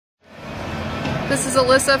This is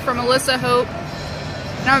Alyssa from Alyssa Hope,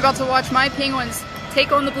 and I'm about to watch my Penguins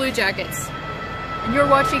take on the Blue Jackets. And you're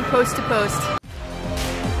watching Post to Post.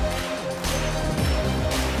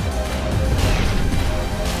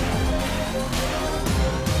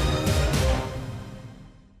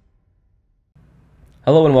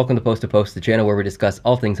 Hello and welcome to Post, the channel where we discuss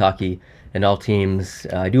all things hockey and all teams.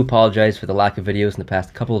 I do apologize for the lack of videos in the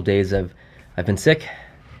past couple of days. I've been sick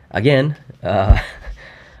again.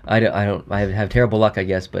 I have terrible luck, I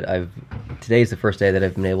guess, but today is the first day that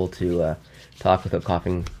I've been able to talk without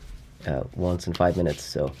coughing once in 5 minutes.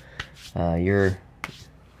 So I'll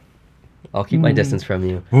keep my distance from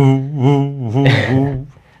you.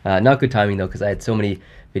 Not good timing though, because I had so many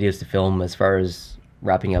videos to film as far as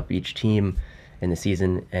wrapping up each team in the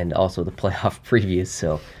season and also the playoff previews,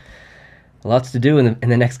 so lots to do in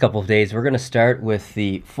the next couple of days. We're going to start with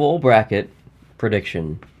the full bracket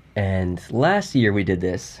prediction, and last year we did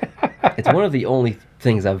this. It's one of the only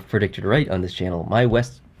things I've predicted right on this channel. My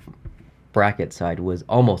West bracket side was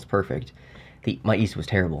almost perfect. My East was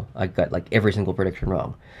terrible. I got like every single prediction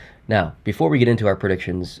wrong. Now, before we get into our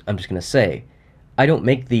predictions, I'm just going to say I don't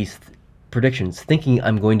make these predictions thinking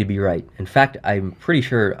I'm going to be right. In fact, I'm pretty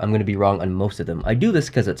sure I'm going to be wrong on most of them. I do this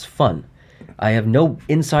because it's fun. I have no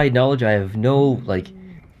inside knowledge. I am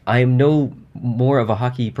no more of a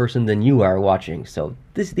hockey person than you are watching. So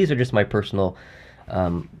these are just my personal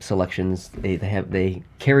selections. They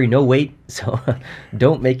carry no weight. So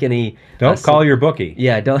don't make any. Don't call your bookie.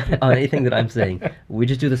 Yeah, don't on anything that I'm saying. We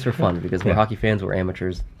just do this for fun because we're hockey fans. We're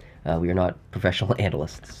amateurs. We are not professional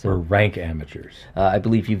analysts. So. We're rank amateurs. I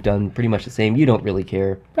believe you've done pretty much the same. You don't really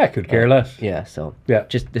care. I could care less. Yeah, so yeah.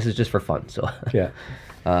 This is just for fun. So yeah.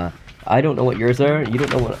 I don't know what yours are. You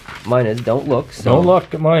don't know what mine is. Don't look. So, don't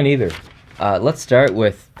look at mine either. Let's start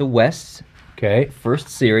with the West. Okay. First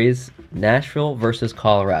series, Nashville versus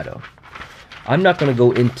Colorado. I'm not going to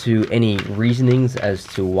go into any reasonings as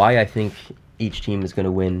to why I think each team is going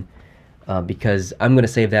to win, because I'm going to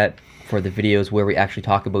save that for the videos where we actually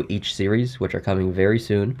talk about each series, which are coming very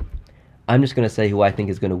soon. I'm just going to say who I think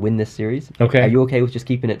is going to win this series. Okay. Are you okay with just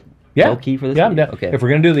keeping it low-key for this? Yeah, video? Okay. If we're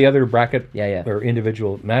going to do the other bracket yeah. or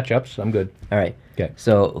individual matchups, I'm good. All right. Okay.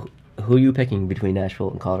 So who are you picking between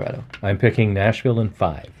Nashville and Colorado? I'm picking Nashville in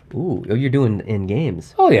 5. Ooh, you're doing in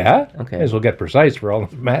games. Oh, yeah. Okay. May as well get precise for all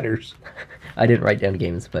that matters. I didn't write down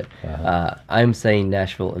games, but I'm saying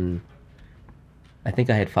Nashville in, I think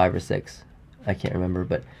I had 5 or 6. I can't remember,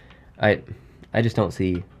 but I just don't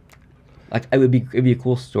see, like, it'd be a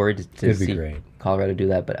cool story to see Colorado do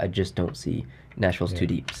that, but I just don't see Nashville's too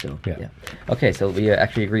deep. So yeah. Okay, so we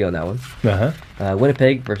actually agree on that one.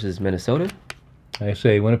 Winnipeg versus Minnesota. I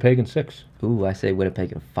say Winnipeg in 6. Ooh, I say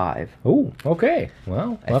Winnipeg in 5. Ooh, okay.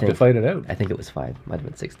 Well, we'll have to fight it out. I think it was 5. Might have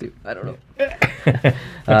been 6 too. I don't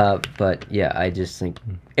know. But yeah, I just think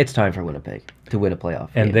it's time for Winnipeg to win a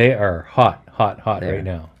playoff and game. They are hot right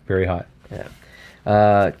now. Very hot. Yeah.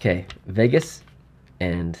 Okay, Vegas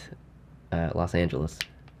and Los Angeles.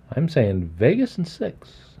 I'm saying Vegas in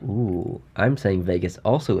 6. Ooh, I'm saying Vegas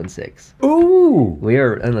also in 6. Ooh, we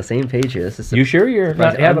are on the same page here. You sure you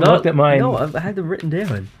haven't looked at mine? No, I had them written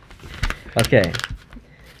down. Okay,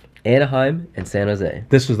 Anaheim and San Jose.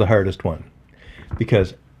 This is the hardest one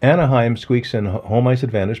because Anaheim squeaks in home ice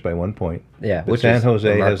advantage by 1 point. Yeah, but San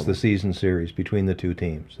Jose has the season series between the two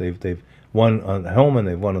teams. They've won on home and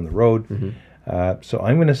they've won on the road. So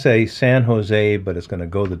I'm going to say San Jose, but it's going to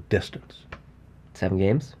go the distance. 7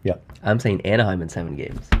 games? Yeah. I'm saying Anaheim in 7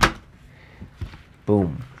 games.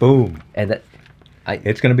 Boom. Boom. And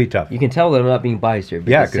it's going to be tough. You can tell that I'm not being biased here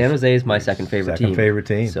because San Jose is my second favorite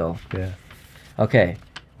team. So yeah. Okay.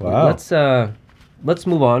 Wow. Let's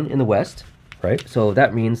move on in the West. Right. So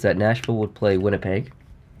that means that Nashville would play Winnipeg,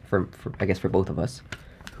 for I guess for both of us.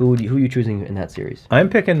 Who are you choosing in that series? I'm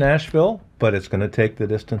picking Nashville, but it's going to take the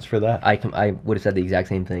distance for that. I would have said the exact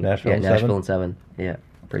same thing. Nashville in 7. Yeah,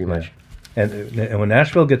 pretty much. And when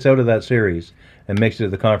Nashville gets out of that series and makes it to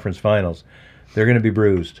the conference finals, they're going to be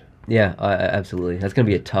bruised. Yeah, absolutely. That's going to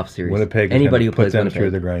be a tough series. Winnipeg. Anybody who plays them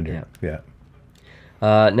through the grinder. Yeah.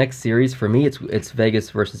 Next series for me, it's Vegas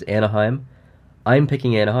versus Anaheim. I'm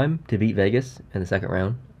picking Anaheim to beat Vegas in the second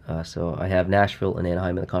round. So I have Nashville and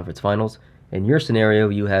Anaheim in the conference finals. In your scenario,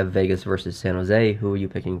 you have Vegas versus San Jose. Who are you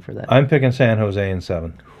picking for that? I'm picking San Jose in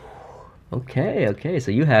 7. Okay.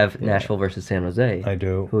 So you have Nashville versus San Jose. I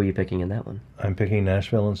do. Who are you picking in that one? I'm picking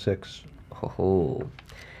Nashville in 6. Oh,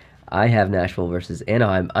 I have Nashville versus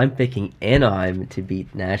Anaheim. I'm picking Anaheim to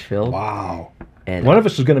beat Nashville. Wow. And one of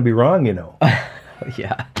us is going to be wrong, you know.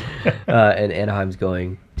 Yeah. And Anaheim's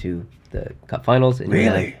going to the Cup Finals. And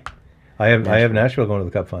really? I have Nashville going to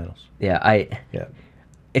the Cup Finals. Yeah,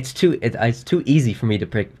 it's too easy for me to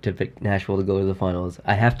pick Nashville to go to the finals.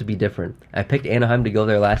 I have to be different. I picked Anaheim to go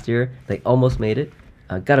there last year. They almost made it.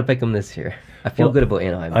 I gotta pick them this year. I feel good about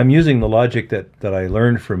Anaheim. I'm using the logic that I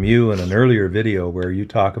learned from you in an earlier video where you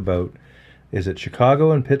talk about, is it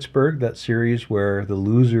Chicago and Pittsburgh, that series where the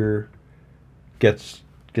loser gets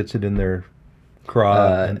it in their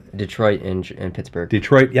craw? Detroit and Pittsburgh.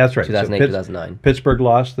 Detroit, yeah, that's right. 2008, so 2009. Pittsburgh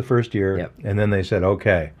lost the first year, Yep. and then they said,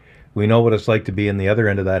 okay, we know what it's like to be in the other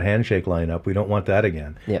end of that handshake lineup. We don't want that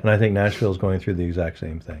again. Yep. And I think Nashville's going through the exact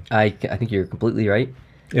same thing. I think you're completely right.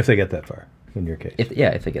 If they get that far, in your case. If they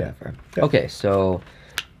get that far. Yeah. Okay, so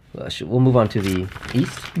we'll move on to the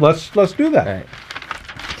East. Let's do that. All right.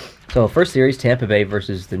 So first series, Tampa Bay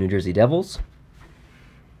versus the New Jersey Devils.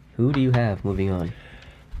 Who do you have moving on?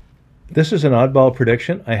 This is an oddball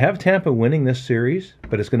prediction. I have Tampa winning this series,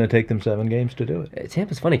 but it's going to take them 7 games to do it.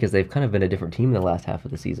 Tampa's funny because they've kind of been a different team in the last half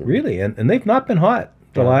of the season. Really, and they've not been hot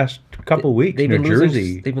the last couple weeks. They've New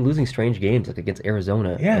Jersey. They've been losing strange games, like against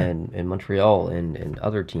Arizona and Montreal and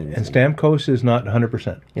other teams. And Stamkos is not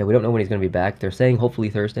 100%. Yeah, we don't know when he's going to be back. They're saying hopefully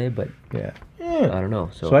Thursday, but yeah. I don't know.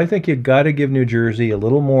 So I think you've got to give New Jersey a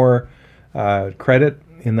little more credit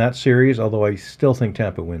in that series, although I still think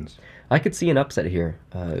Tampa wins. I could see an upset here.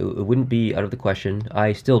 It wouldn't be out of the question.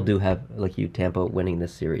 I still do have, like you, Tampa winning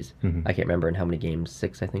this series. Mm-hmm. I can't remember in how many games,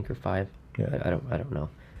 6 I think or 5. Yeah. I don't know.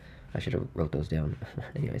 I should have wrote those down.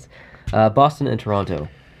 Anyways, Boston and Toronto.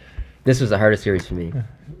 This was the hardest series for me.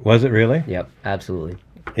 Was it really? Yep, absolutely.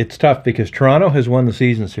 It's tough because Toronto has won the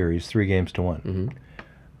season series 3-1. Mm-hmm.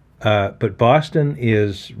 But Boston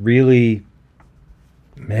is really,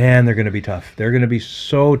 man, they're going to be tough. They're going to be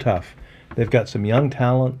so tough. They've got some young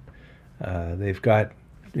talent. They've got,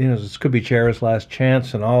 this could be Chera's last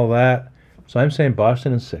chance and all that. So I'm saying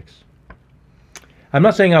Boston in 6. I'm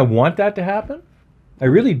not saying I want that to happen. I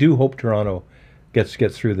really do hope Toronto gets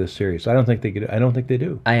through this series. I don't think they could. I don't think they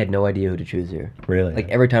do. I had no idea who to choose here. Really? Like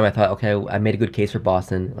every time I thought, okay, I made a good case for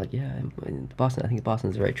Boston. Like, yeah, Boston. I think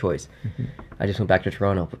Boston's the right choice. Mm-hmm. I just went back to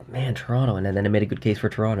Toronto. But man, Toronto, and then I made a good case for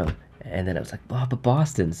Toronto. And then I was like, oh, but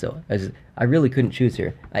Boston. So I really couldn't choose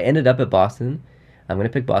here. I ended up at Boston. I'm gonna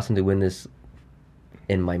pick Boston to win this.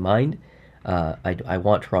 In my mind, I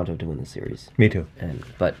want Toronto to win the series. Me too.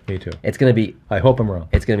 But me too. It's gonna be. I hope I'm wrong.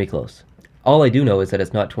 It's gonna be close. All I do know is that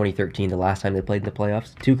it's not 2013, the last time they played in the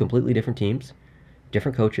playoffs. 2 completely different teams,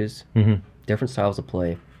 different coaches, different styles of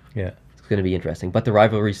play. Yeah. It's going to be interesting. But the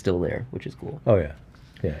rivalry's still there, which is cool. Oh, yeah.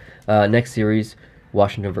 Yeah. Next series,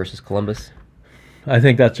 Washington versus Columbus. I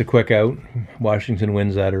think that's a quick out. Washington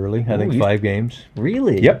wins that early. I think 5 games.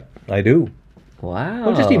 Really? Yep, I do. Wow.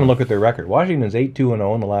 Well, just even look at their record. Washington's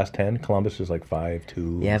 8-2-0 in the last 10. Columbus is like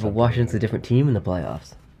 5-2. Yeah, but Washington's a different team in the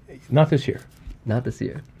playoffs. Not this year. Not this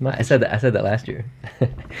year. Not I said that last year.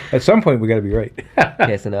 At some point, we got to be right.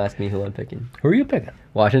 Okay, so now ask me who I'm picking. Who are you picking?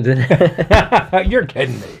 Washington. You're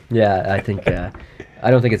kidding me. Yeah, I think. I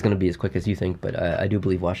don't think it's going to be as quick as you think, but I do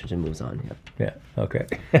believe Washington moves on. Yep. Yeah.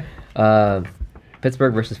 Okay.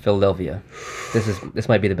 Pittsburgh versus Philadelphia. This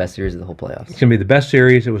might be the best series of the whole playoffs. It's going to be the best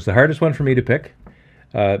series. It was the hardest one for me to pick.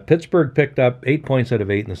 Pittsburgh picked up 8 points out of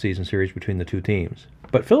 8 in the season series between the 2 teams,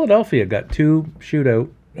 but Philadelphia got 2 shootout.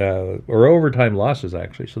 Or overtime losses,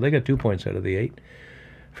 actually. So they got 2 points out of the 8.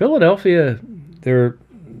 Philadelphia, they're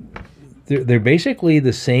basically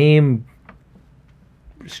the same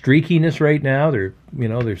streakiness right now. They're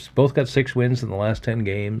both got 6 wins in the last 10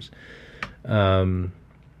 games. I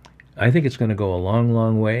think it's going to go a long,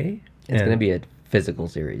 long way. It's going to be a physical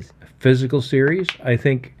series. I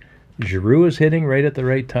think Giroux is hitting right at the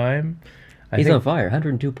right time. He's on fire.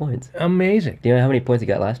 102 points. Amazing. Do you know how many points he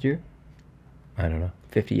got last year? I don't know.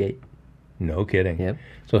 58. No kidding. Yep.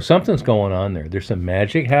 So something's going on there. There's some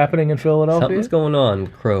magic happening in Philadelphia. Something's going on,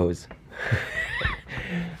 Crows.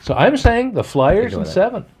 So I'm saying the Flyers in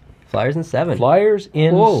 7. Flyers in 7. Flyers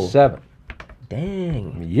in 7.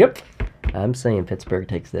 Dang. Yep. I'm saying Pittsburgh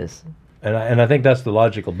takes this. And I think that's the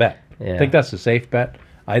logical bet. Yeah. I think that's the safe bet.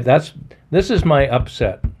 This is my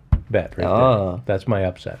upset bet right there. That's my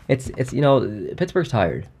upset. It's Pittsburgh's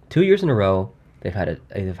tired. 2 years in a row. They've had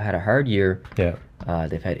a hard year. Yeah.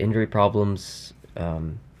 They've had injury problems.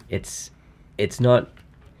 It's not.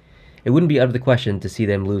 It wouldn't be out of the question to see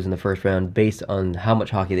them lose in the first round based on how much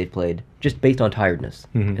hockey they've played, just based on tiredness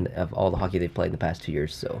and of all the hockey they've played in the past 2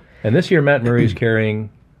 years. So. And this year, Matt Murray's carrying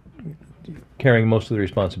most of the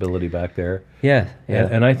responsibility back there. Yeah.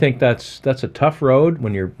 And I think that's a tough road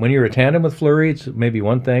when you're a tandem with Fleury. It's maybe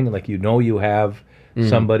one thing, like you have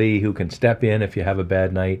somebody who can step in if you have a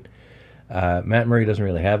bad night. Matt Murray doesn't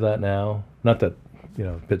really have that now. Not that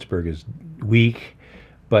Pittsburgh is weak,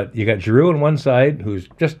 but you got Giroux on one side, who's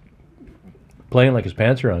just playing like his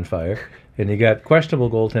pants are on fire, and you got questionable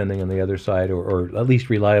goaltending on the other side, or at least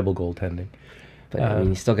reliable goaltending. But I mean,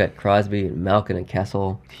 you still got Crosby, Malkin, and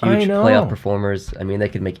Kessel, I huge know. playoff performers. I mean, they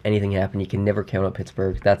could make anything happen. You can never count out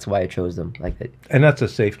Pittsburgh. That's why I chose them. Like that. And that's a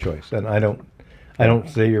safe choice. And I don't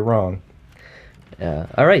say you're wrong.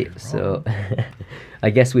 All right, so I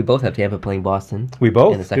guess we both have Tampa playing Boston. We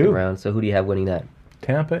both in the second do. round. So who do you have winning that?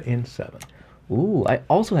 Tampa in 7. Ooh, I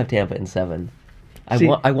also have Tampa in 7. See,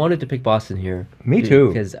 I wanted to pick Boston here. Me too.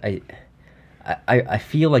 Because I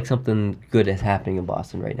feel like something good is happening in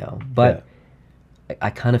Boston right now, but I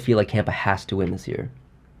kind of feel like Tampa has to win this year.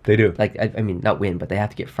 They do. Like I mean, not win, but they have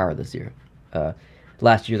to get far this year.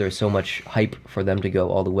 Last year there was so much hype for them to go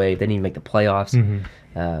all the way. They didn't even make the playoffs.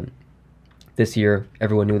 Mm-hmm. This year,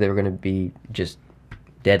 everyone knew they were going to be just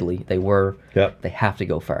deadly. They were. Yep. They have to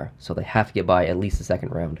go far, so they have to get by at least the second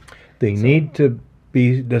round. They need to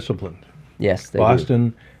be disciplined. Yes, they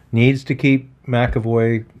Boston needs to keep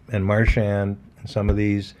McAvoy and Marchand and some of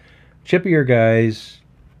these chippier guys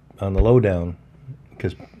on the lowdown,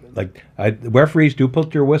 because referees do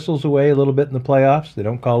put their whistles away a little bit in the playoffs. They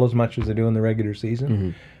don't call as much as they do in the regular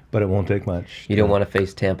season, but it won't take much. You don't want to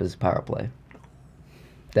face Tampa's power play.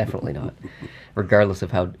 Definitely not, regardless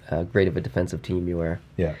of how great of a defensive team you are.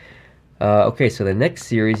 Yeah. Okay, so the next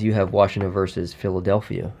series you have Washington versus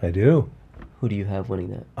Philadelphia. I do. Who do you have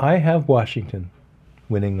winning that? I have Washington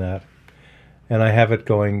winning that, and I have it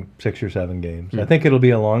going 6 or 7 games. I think it'll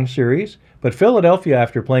be a long series, but Philadelphia,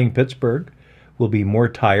 after playing Pittsburgh, will be more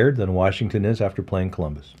tired than Washington is after playing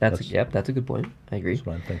Columbus. That's a good point. I agree. That's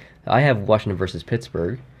what I'm thinking. I have Washington versus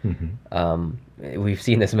Pittsburgh. We've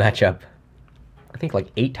seen this matchup, I think, like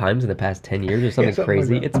 8 times in the past 10 years or something something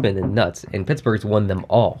crazy. like that. It's been nuts, and Pittsburgh's won them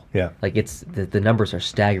all. Yeah. Like the numbers are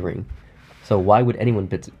staggering. So why would anyone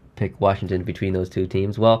pick Washington between those two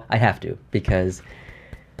teams? Well, I have to, because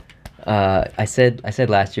I said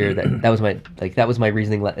last year that was my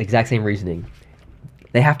reasoning, exact same reasoning.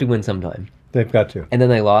 They have to win sometime. They've got to. And then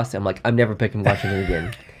they lost. I'm like, I'm never picking Washington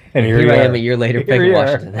again. And here I am a year later Here picking you are.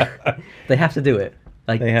 Washington. They have to do it.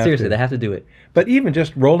 Like, seriously, they have to do it. But even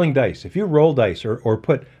just rolling dice, if you roll dice or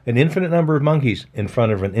put an infinite number of monkeys in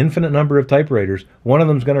front of an infinite number of typewriters, one of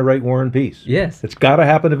them's going to write War and Peace. Yes. It's got to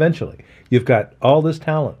happen eventually. You've got all this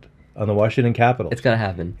talent on the Washington Capitals. It's got to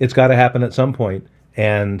happen. It's got to happen at some point.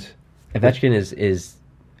 And Ovechkin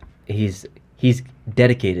he's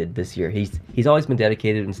dedicated this year. He's always been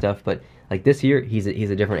dedicated and stuff, but like this year, he's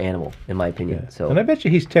a different animal in my opinion. So, and I bet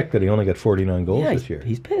you he's ticked that he only got 49 goals yeah, this year.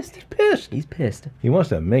 He's pissed. He's pissed. He wants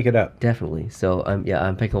to make it up. Definitely. So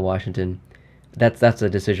I'm picking Washington. That's a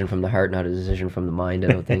decision from the heart, not a decision from the mind, I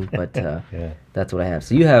don't think. But that's what I have.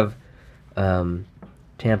 So you have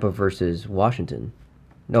Tampa versus Washington.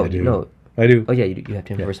 No, I do. no. I do. Oh yeah, you have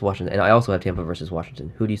Tampa versus Washington, and I also have Tampa versus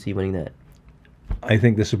Washington. Who do you see winning that? I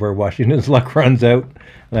think this is where Washington's luck runs out,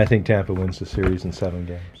 and I think Tampa wins the series in 7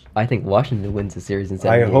 games. I think Washington wins the series in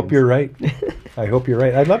 7 games. I hope you're right. I hope you're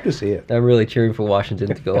right. I'd love to see it. I'm really cheering for Washington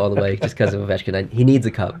to go all the way just because of Ovechkin. He needs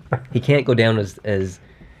a cup. He can't go down as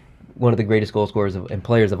one of the greatest goal scorers and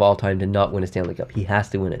players of all time to not win a Stanley Cup. He has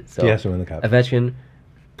to win it. So He has to win the cup. Ovechkin,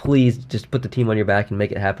 please just put the team on your back and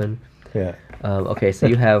make it happen. Yeah. Okay, so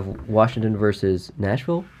you have Washington versus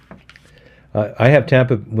Nashville. I have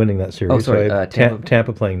Tampa winning that series. Oh, sorry, So I have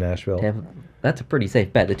Tampa playing Nashville. Tampa. That's a pretty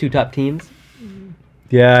safe bet. The 2 top teams.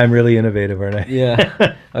 Yeah, I'm really innovative, aren't I?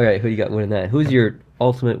 Yeah. Okay, who you got winning that? Who's your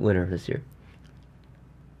ultimate winner this year?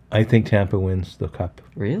 I think Tampa wins the cup.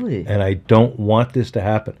 Really? And I don't want this to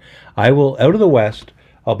happen. I will, out of the West,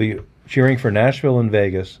 I'll be cheering for Nashville and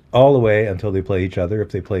Vegas all the way until they play each other,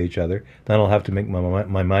 if they play each other. Then I'll have to make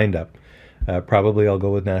my mind up. Probably I'll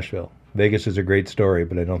go with Nashville. Vegas is a great story,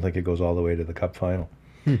 but I don't think it goes all the way to the cup final.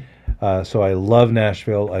 So I love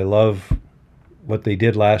Nashville. I love what they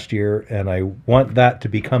did last year, and I want that to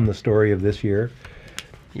become the story of this year.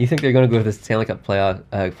 You think they're going to go to the Stanley Cup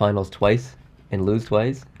playoff finals twice and lose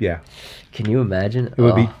twice? Yeah. Can you imagine? It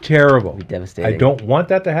would be terrible. It would be devastating. I don't want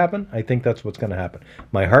that to happen. I think that's what's going to happen.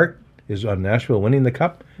 My heart is on Nashville winning the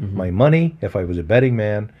cup. My money, if I was a betting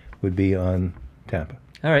man, would be on Tampa.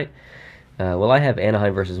 All right. Well, I have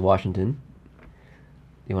Anaheim versus Washington.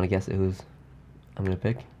 You want to guess who's I'm going to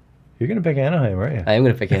pick? You're going to pick Anaheim, aren't you? I am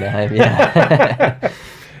going to pick Anaheim, yeah.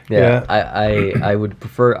 Yeah. I would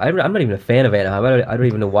prefer... I'm not even a fan of Anaheim. I don't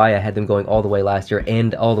even know why I had them going all the way last year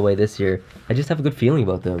and all the way this year. I just have a good feeling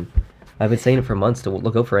about them. I've been saying it for months to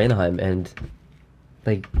look out for Anaheim, and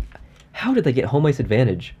like, how did they get home ice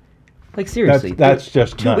advantage? Like, seriously. That's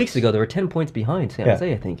just 2 nuts. weeks ago, they were 10 points behind San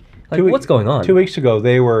Jose, I think. Like, 2 what's going on? 2 weeks ago,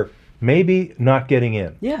 they were maybe not getting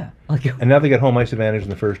in. Yeah. Like, And now they get home ice advantage in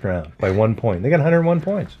the first round by 1 point. They got 101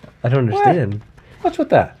 points. I don't understand. What's with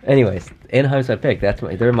that? Anyways, Anaheim's my pick.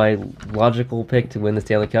 They're my logical pick to win the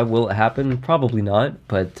Stanley Cup. Will it happen? Probably not,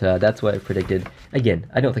 but that's what I predicted. Again,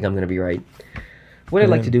 I don't think I'm going to be right. What I'd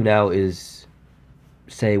like to do now is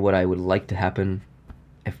say what I would like to happen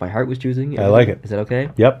if my heart was choosing. I like it. Is that okay?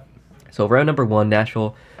 Yep. So round number 1,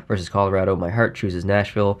 Nashville versus Colorado. My heart chooses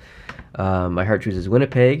Nashville. My heart chooses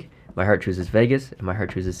Winnipeg. My heart chooses Vegas. And my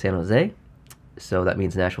heart chooses San Jose. So that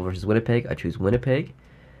means Nashville versus Winnipeg. I choose Winnipeg.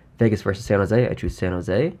 Vegas versus San Jose. I choose San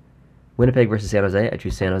Jose. Winnipeg versus San Jose. I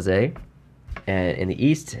choose San Jose. And in the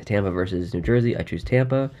East, Tampa versus New Jersey. I choose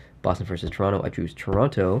Tampa. Boston versus Toronto. I choose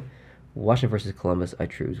Toronto. Washington versus Columbus. I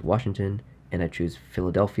choose Washington. And I choose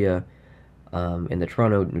Philadelphia. In the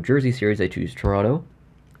Toronto-New Jersey series, I choose Toronto.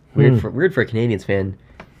 Weird for a Canadiens fan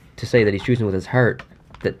to say that he's choosing with his heart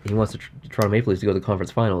that he wants the Toronto Maple Leafs to go to the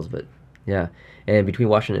conference finals, but yeah. And between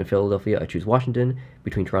Washington and Philadelphia, I choose Washington.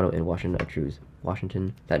 Between Toronto and Washington, I choose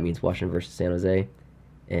Washington. That means Washington versus San Jose,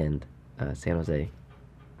 and San Jose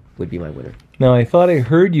would be my winner. Now, I thought I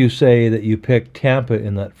heard you say that you picked Tampa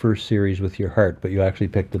in that first series with your heart, but you actually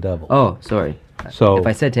picked the Devils. Oh, sorry. So if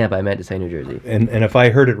I said Tampa, I meant to say New Jersey. And if I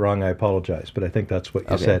heard it wrong, I apologize, but I think that's what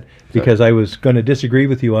you Okay. said. Because I was going to disagree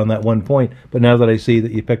with you on that one point, but now that I see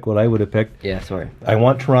that you picked what I would have picked, Yeah, sorry. I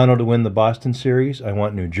want Toronto to win the Boston series. I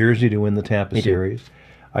want New Jersey to win the Tampa Me too. series.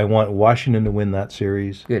 I want Washington to win that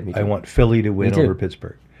series. Good, me too. I want Philly to win Me too. over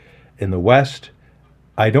Pittsburgh. In the West,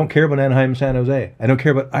 I don't care about Anaheim and San Jose. I don't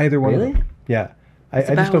care about either one Really? of them. Yeah. I It's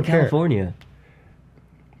just about don't care. California.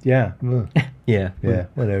 Yeah. Ugh. Yeah. Yeah,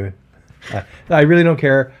 whatever. I really don't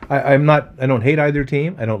care. I don't hate either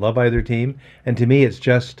team. I don't love either team. And to me, it's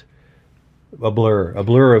just a blur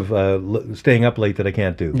of staying up late that I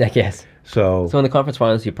can't do. I guess. So So in the conference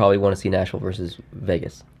finals, you probably want to see Nashville versus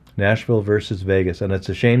Vegas. Nashville versus Vegas, and it's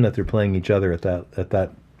a shame that they're playing each other at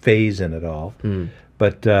that phase in it all. Mm.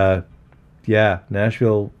 But yeah,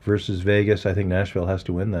 Nashville versus Vegas. I think Nashville has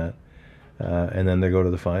to win that. And then they go to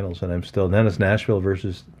the finals, and then it's Nashville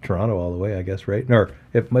versus Toronto all the way, I guess, right? Or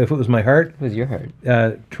if it was my heart, Who's your heart?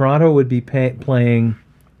 Toronto would be playing.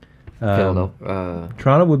 Philadelphia.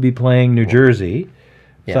 Toronto would be playing New Jersey.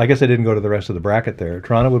 Yeah. So I guess I didn't go to the rest of the bracket there.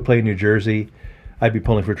 Toronto would play New Jersey. I'd be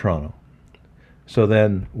pulling for Toronto. So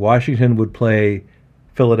then Washington would play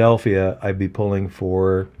Philadelphia. I'd be pulling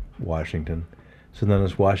for Washington. So then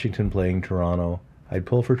it's Washington playing Toronto. I'd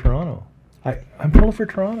pull for Toronto. I'm pulling for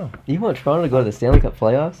Toronto. You want Toronto to go to the Stanley Cup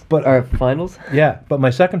playoffs? But- or finals? Yeah, but my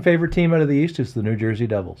second favorite team out of the East is the New Jersey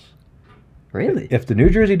Devils. Really? If the New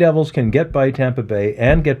Jersey Devils can get by Tampa Bay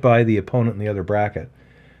and get by the opponent in the other bracket,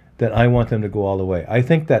 then I want them to go all the way. I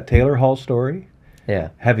think that Taylor Hall story, Yeah.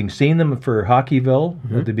 having seen them for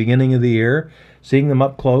Hockeyville at the beginning of the year, seeing them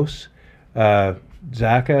up close,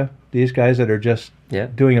 Zaka, these guys that are just Yeah.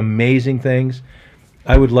 doing amazing things,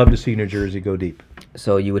 I would love to see New Jersey go deep.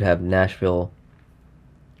 So you would have Nashville,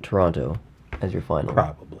 Toronto as your final.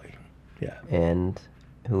 Probably. Yeah. And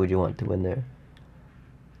who would you want to win there?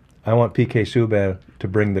 I want PK Subban to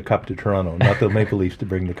bring the cup to Toronto, not the Maple Leafs to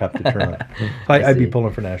bring the cup to Toronto. I'd be see.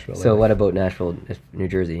 pulling for Nashville. So what about Nashville if New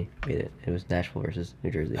Jersey made it? It was Nashville versus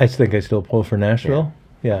New Jersey. I think I still pull for Nashville.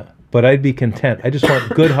 Yeah. But I'd be content. I just want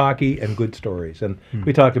good hockey and good stories. And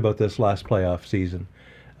we talked about this last playoff season.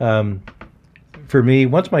 For me,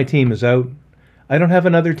 once my team is out, I don't have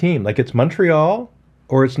another team. Like it's Montreal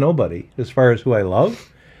or it's nobody as far as who I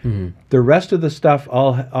love. The rest of the stuff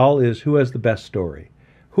all is who has the best story.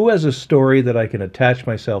 Who has a story that I can attach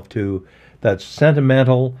myself to that's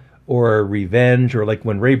sentimental or revenge, or like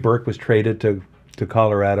when Ray Burke was traded to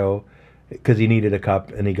Colorado because he needed a cup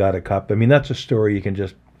and he got a cup. I mean, that's a story you can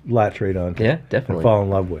just latch right on to Yeah, and definitely. fall in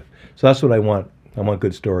love with. So that's what I want. I want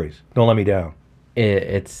good stories. Don't let me down.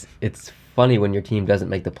 It's funny when your team doesn't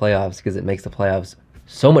make the playoffs because it makes the playoffs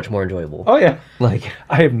so much more enjoyable. Oh, yeah. Like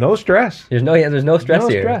I have no stress. there's no stress No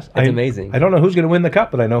here. stress. It's amazing. I don't know who's going to win the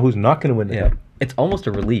cup, but I know who's not going to win the Yeah. cup. It's almost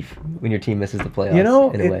a relief when your team misses the playoffs. You know,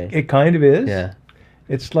 in a way. it kind of is. Yeah.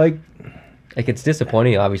 It's like, Like it's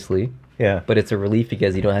disappointing, obviously, yeah. but it's a relief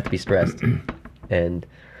because you don't have to be stressed. And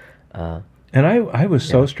And I was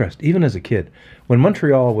so stressed, even as a kid. When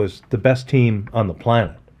Montreal was the best team on the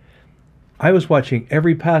planet, I was watching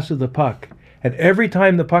every pass of the puck. And every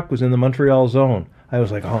time the puck was in the Montreal zone, I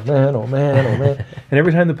was like, oh man, oh man, oh man. And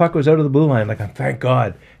every time the puck was out of the blue line, like, thank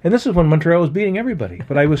God. And this is when Montreal was beating everybody.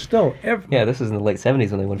 But I was still... yeah, this is in the late 70s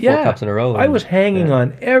when they won 4 cups in a row. I was hanging yeah.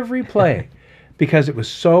 on every play because it was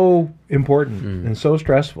so important and so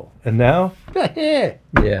stressful. And now, Yeah,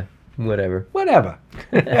 whatever. whatever.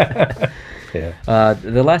 Yeah.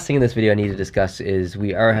 The last thing in this video I need to discuss is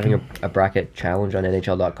we are having a bracket challenge on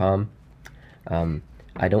NHL.com.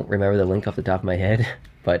 I don't remember the link off the top of my head,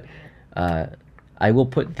 but I will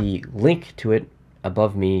put the link to it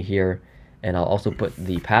above me here, and I'll also put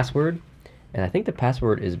the password. And I think the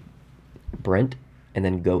password is Brent and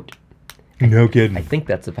then GOAT. No kidding. I think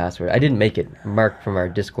that's the password. I didn't make it. Mark from our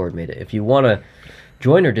Discord made it. If you want to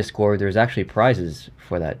join our Discord, there's actually prizes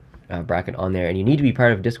for that bracket on there, and you need to be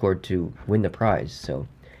part of Discord to win the prize. So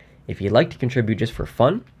if you'd like to contribute just for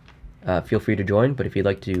fun, feel free to join. But if you'd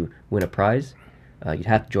like to win a prize, you'd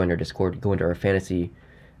have to join our Discord, go into our fantasy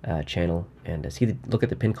channel, and look at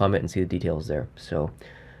the pin comment and see the details there. So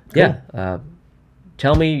yeah,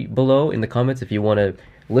 tell me below in the comments if you want to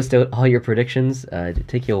list out all your predictions. It'll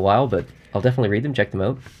take you a while, but I'll definitely read them, check them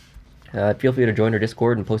out. Feel free to join our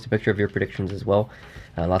Discord and post a picture of your predictions as well.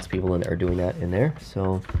 Lots of people are doing that in there.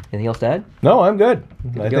 So anything else to add? No, I'm good.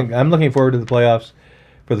 I think I'm looking forward to the playoffs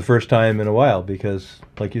for the first time in a while because,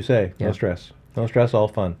 like you say, no stress. No stress, all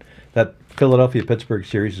fun. That Philadelphia-Pittsburgh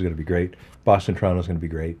series is going to be great. Boston-Toronto is going to be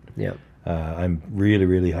great. Yeah. I'm really,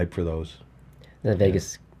 really hyped for those. The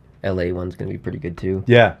Vegas-LA one's going to be pretty good too.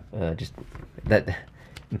 Yeah. Just that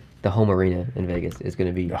the home arena in Vegas is going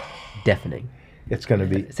to be deafening. It's going to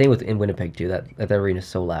be same with in Winnipeg too. That arena is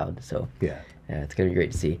so loud. So yeah, it's going to be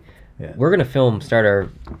great to see. Yeah. We're going to start our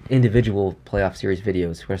individual playoff series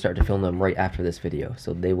videos. We're going to start to film them right after this video,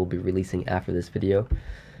 so they will be releasing after this video.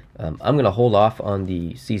 I'm going to hold off on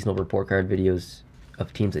the seasonal report card videos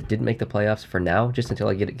of teams that didn't make the playoffs for now, just until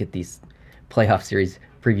I get these playoff series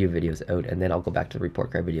preview videos out, and then I'll go back to the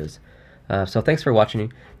report card videos. So thanks for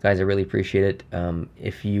watching, guys. I really appreciate it.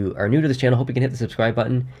 If you are new to this channel, hope you can hit the subscribe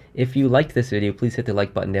button. If you liked this video, please hit the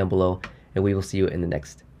like button down below, and we will see you in the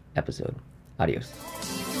next episode.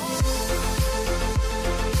 Adios.